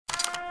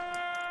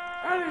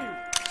Ready.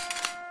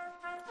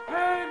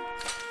 Aim.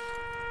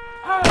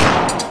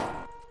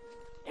 Out.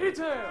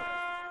 Detail.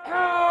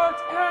 Count.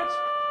 Catch.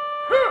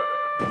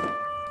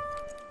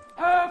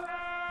 Have.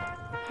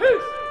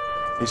 His.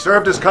 He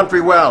served his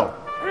country well.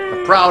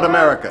 A proud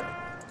American.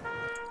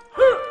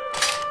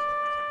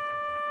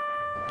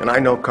 And I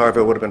know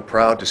Carville would have been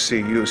proud to see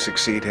you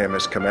succeed him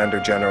as Commander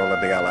General of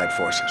the Allied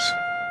Forces.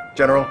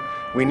 General,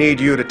 we need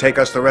you to take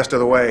us the rest of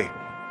the way.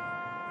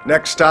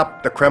 Next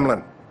stop, the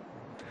Kremlin.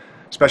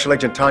 Special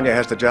Agent Tanya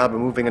has the job of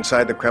moving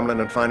inside the Kremlin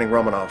and finding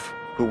Romanov,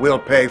 who will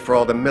pay for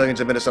all the millions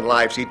of innocent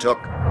lives he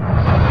took.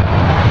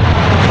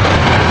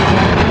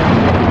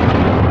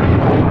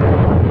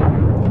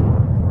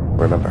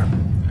 Remember,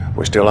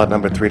 we're still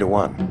outnumbered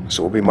 3-1,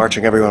 so we'll be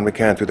marching everyone we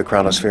can through the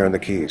Chronosphere and the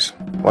Keys.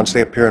 Once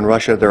they appear in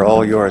Russia, they're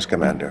all yours,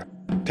 Commander.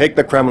 Take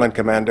the Kremlin,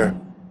 Commander.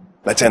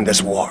 Let's end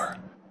this war.